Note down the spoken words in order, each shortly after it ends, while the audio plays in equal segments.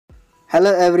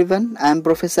Hello everyone, I am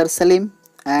Professor Salim,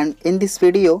 and in this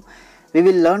video we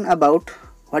will learn about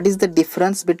what is the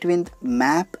difference between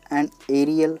map and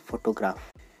aerial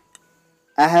photograph.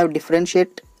 I have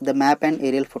differentiate the map and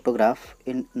aerial photograph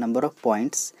in number of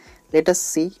points. Let us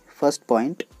see first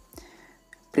point,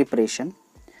 preparation.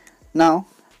 Now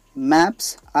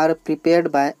maps are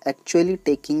prepared by actually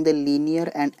taking the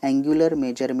linear and angular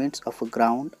measurements of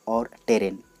ground or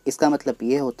terrain. इसका मतलब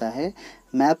ये होता है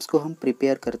maps को हम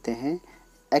prepare करते हैं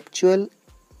actual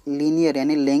linear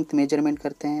यानी लेंथ मेजरमेंट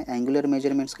करते हैं, एंगुलर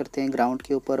मेजरमेंट्स करते हैं ग्राउंड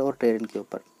के ऊपर और टेरेन के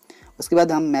ऊपर, उसके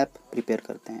बाद हम मैप प्रिपेयर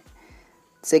करते हैं.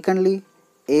 Secondly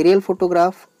aerial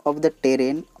photograph of the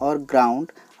terrain और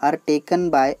ground are taken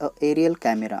by a aerial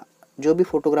camera. जो भी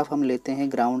फोटोग्राफ हम लेते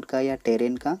हैं ग्राउंड का या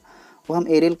टेरेन का वो हम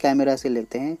एरियल कैमरा से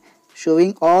लेते हैं,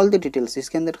 शोइंग ऑल द डिटेल्स,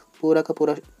 इसके अंदर पूरा का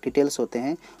पूरा डिटेल्स होते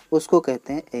हैं, उसको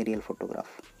कहते हैं aerial photograph.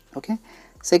 Okay.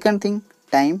 Second thing,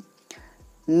 time.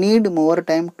 Need more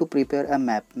time to prepare a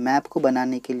map. Map को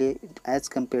बनाने के लिए as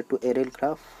compare to aerial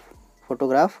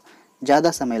photograph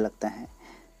ज़्यादा समय लगता है.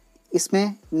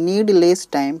 इसमें need less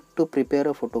time to prepare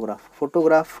a photograph.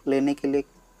 Photograph लेने के लिए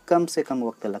कम से कम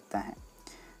वक्त लगता है.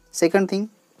 Second thing,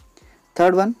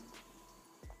 third one,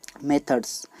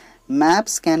 methods.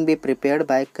 Maps can be prepared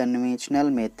by conventional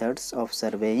methods of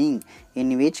surveying in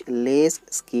which less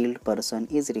skilled person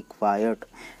is required.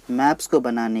 Maps को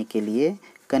बनाने के लिए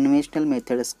conventional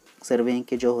methods सर्वेइंग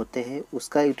के जो होते हैं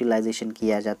उसका यूटिलाइजेशन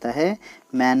किया जाता है,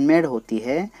 मैन मेड होती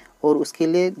है और उसके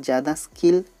लिए ज़्यादा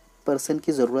स्किल पर्सन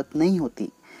की ज़रूरत नहीं होती.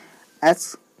 As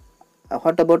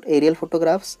what about aerial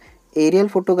photographs. Aerial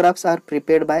photographs are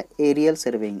prepared by aerial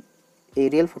surveying.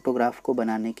 Aerial photograph को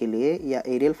बनाने के लिए या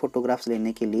एरियल फोटोग्राफ्स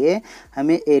लेने के लिए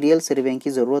हमें एरियल सर्वेइंग की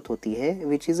ज़रूरत होती है,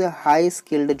 which is a high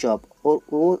skilled job, और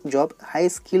वो जॉब हाई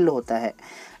स्किल्ड होता है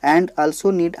and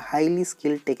also need highly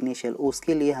skilled technician.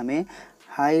 उसके लिए हमें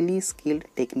हाईली स्किल्ड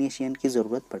टेक्नीशियन की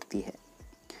ज़रूरत पड़ती है.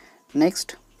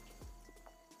 Next,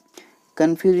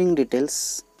 confusing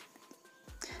details.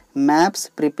 Maps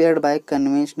prepared by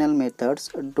conventional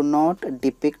methods do not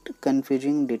depict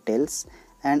confusing details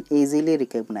and easily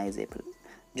recognisable.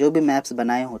 जो भी मैप्स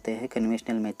बनाए होते हैं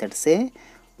कन्वेंशनल मेथड से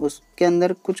उसके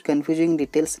अंदर कुछ कन्फ्यूजिंग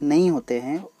डिटेल्स नहीं होते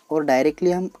हैं और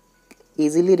डायरेक्टली हम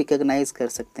ईजीली रिकग्नाइज कर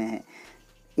सकते हैं,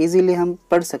 ईजीली हम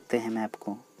पढ़ सकते हैं मैप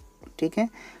को. ठीक है.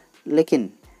 लेकिन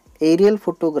aerial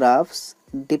photographs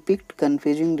depict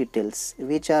confusing details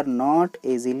which are not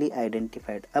easily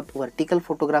identified. अब वर्टिकल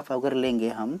फोटोग्राफ अगर लेंगे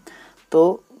हम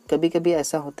तो कभी कभी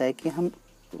ऐसा होता है कि हम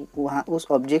वहाँ उस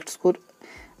ऑब्जेक्ट्स को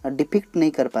डिपिक्ट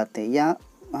नहीं कर पाते या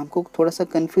हमको थोड़ा सा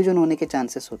कन्फ्यूजन होने के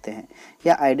चांसेस होते हैं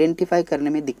या आइडेंटिफाई करने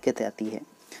में दिक्कत आती है.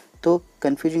 तो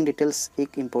कन्फ्यूजिंग डिटेल्स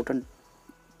एक इम्पोर्टेंट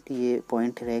ये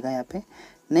पॉइंट रहेगा यहाँ पे.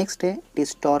 नेक्स्ट है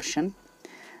distortion.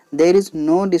 There is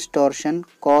no distortion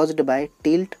caused by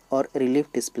tilt और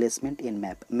relief displacement in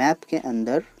map. Map के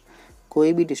अंदर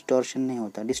कोई भी डिस्टॉर्शन नहीं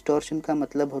होता. डिस्टॉर्शन का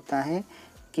मतलब होता है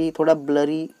कि थोड़ा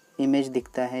ब्लरी इमेज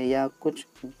दिखता है या कुछ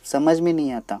समझ में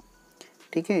नहीं आता,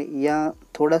 ठीक है, या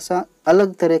थोड़ा सा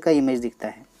अलग तरह का इमेज दिखता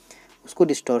है, उसको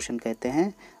डिस्टॉर्शन कहते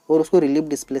हैं. और उसको रिलीफ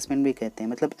डिस्प्लेसमेंट भी कहते हैं.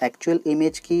 मतलब एक्चुअल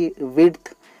इमेज की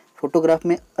विड्थ फोटोग्राफ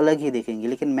में अलग ही देखेंगे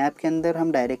लेकिन मैप के अंदर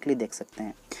हम डायरेक्टली देख सकते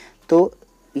हैं. तो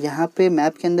यहाँ पे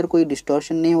मैप के अंदर कोई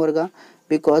डिस्टॉर्शन नहीं होगा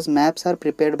because maps are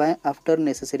prepared by after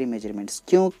necessary measurements.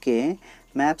 क्योंकि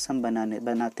मैप्स हम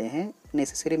बनाते हैं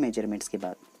नेसेसरी मेजरमेंट्स के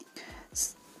बाद.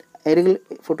 एरियल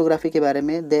फोटोग्राफी के बारे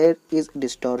में, there is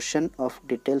distortion of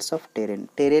details of terrain.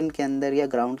 Terrain के अंदर या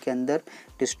ग्राउंड के अंदर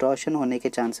डिस्टॉर्शन होने के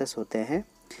चांसेस होते हैं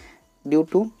due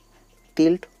to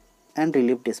tilt and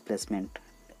relief displacement.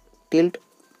 Tilt,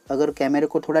 अगर कैमरे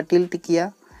को थोड़ा टिल्ट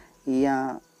किया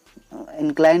या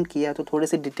इंक्लाइन किया तो थोड़े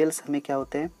से डिटेल्स हमें क्या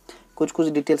होते हैं, कुछ कुछ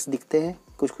डिटेल्स दिखते हैं,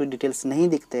 कुछ कुछ डिटेल्स नहीं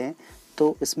दिखते हैं,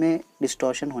 तो इसमें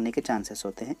डिस्टॉर्शन होने के चांसेस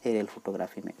होते हैं एरियल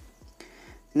फोटोग्राफी में.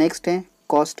 नेक्स्ट है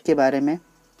कॉस्ट के बारे में.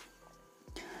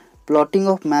 Plotting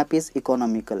of map is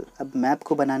economical. अब मैप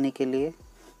को बनाने के लिए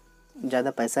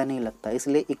ज़्यादा पैसा नहीं लगता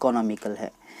इसलिए इकोनॉमिकल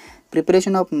है.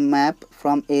 Preparation of map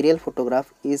from aerial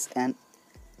photograph is an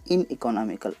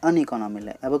uneconomical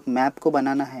है. अब मैप को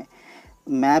बनाना है,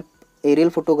 मैप एरियल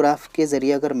फोटोग्राफ के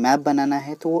ज़रिए अगर मैप बनाना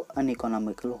है तो वो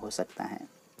अनइकोनॉमिकल हो सकता है.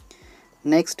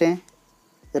 नेक्स्ट है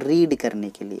रीड करने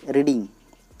के लिए, reading.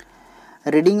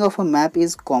 Reading of a map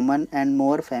is common and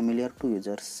more familiar to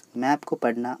users. Map को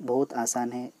पढ़ना बहुत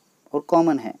आसान है और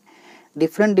कॉमन है.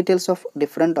 Different details of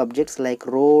different objects like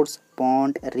roads,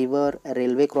 pond, river,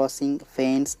 railway crossing,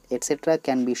 fence etcetera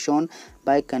can be shown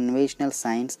by conventional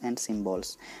signs and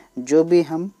symbols. जो भी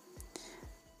हम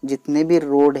जितने भी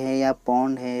रोड है या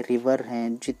पॉन्ड है, रिवर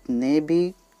हैं, जितने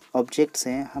भी ऑब्जेक्ट्स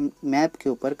हैं हम मैप के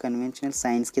ऊपर कन्वेंशनल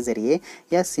साइंस के ज़रिए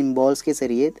या सिम्बॉल्स के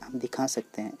ज़रिए हम दिखा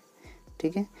सकते हैं,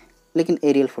 ठीक है। लेकिन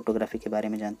एरियल फोटोग्राफी के बारे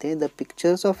में जानते हैं। The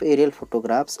pictures of aerial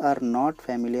photographs are not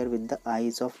familiar with the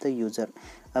eyes of the user.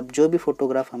 अब जो भी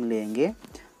फोटोग्राफ हम लेंगे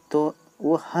तो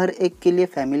वो हर एक के लिए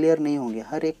फैमिलियर नहीं होंगे,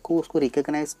 हर एक को उसको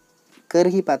रिकग्नाइज कर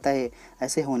ही पाता है,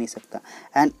 ऐसे हो नहीं सकता।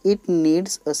 And it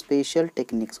needs a special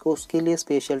techniques, को उसके लिए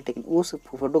स्पेशल टेक्निक, उस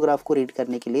फोटोग्राफ को रीड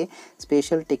करने के लिए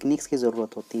स्पेशल टेक्निक्स की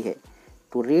ज़रूरत होती है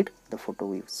to read the photo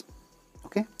views.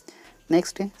 Okay,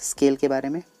 next है स्केल के बारे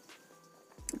में।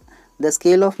 The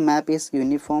scale of map is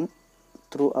uniform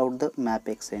through out the map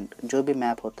extent. जो भी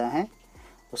मैप होता है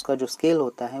उसका जो स्केल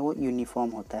होता है वो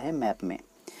यूनिफॉर्म होता है मैप में।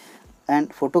 एंड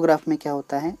फोटोग्राफ में क्या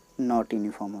होता है, नॉट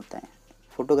यूनिफॉर्म होता है।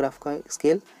 फोटोग्राफ का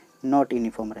स्केल नॉट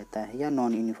यूनिफॉर्म रहता है या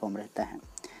नॉन यूनिफॉर्म रहता है।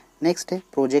 नेक्स्ट है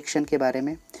प्रोजेक्शन के बारे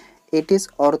में। It is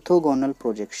orthogonal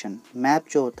projection. Map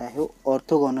जो होता है वो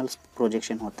ऑर्थोगोनल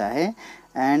प्रोजेक्शन होता है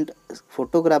एंड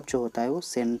फोटोग्राफ जो होता है वो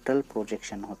सेंट्रल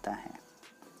प्रोजेक्शन होता है।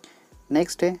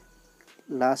 नेक्स्ट है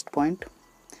last point,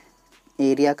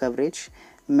 area coverage.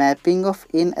 Mapping of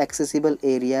inaccessible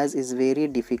areas is very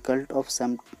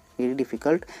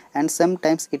difficult and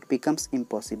sometimes it becomes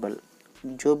impossible।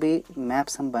 जो भी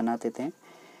मैप्स हम बनाते थे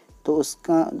तो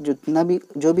उसका जितना भी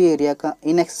जो भी एरिया का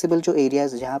इनएक्सेसिबल जो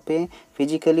एरियाज़ जहाँ पे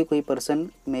फिजिकली कोई पर्सन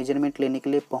मेजरमेंट लेने के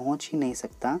लिए पहुँच ही नहीं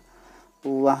सकता,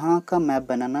 वहाँ का मैप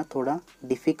बनाना थोड़ा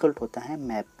डिफ़िकल्ट होता है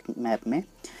मैप में।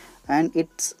 And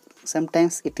it's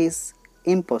sometimes it is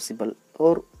impossible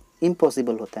और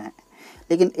इम्पॉसिबल होता है।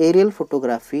 लेकिन aerial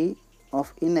photography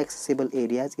of inaccessible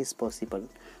areas is possible.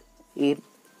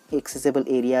 Accessible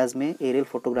areas में एरियल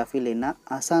फोटोग्राफी लेना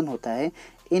आसान होता है।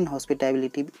 इन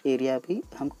हॉस्पिटैलिटी एरिया भी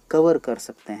हम कवर कर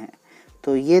सकते हैं।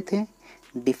 तो ये थे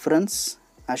डिफरेंस।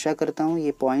 आशा करता हूँ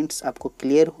ये पॉइंट्स आपको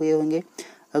क्लियर हुए होंगे।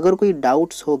 अगर कोई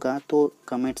डाउट्स होगा तो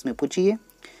कमेंट्स में पूछिए।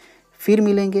 फिर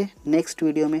मिलेंगे नेक्स्ट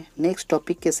वीडियो में नेक्स्ट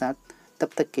टॉपिक के साथ। तब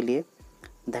तक के लिए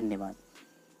धन्यवाद।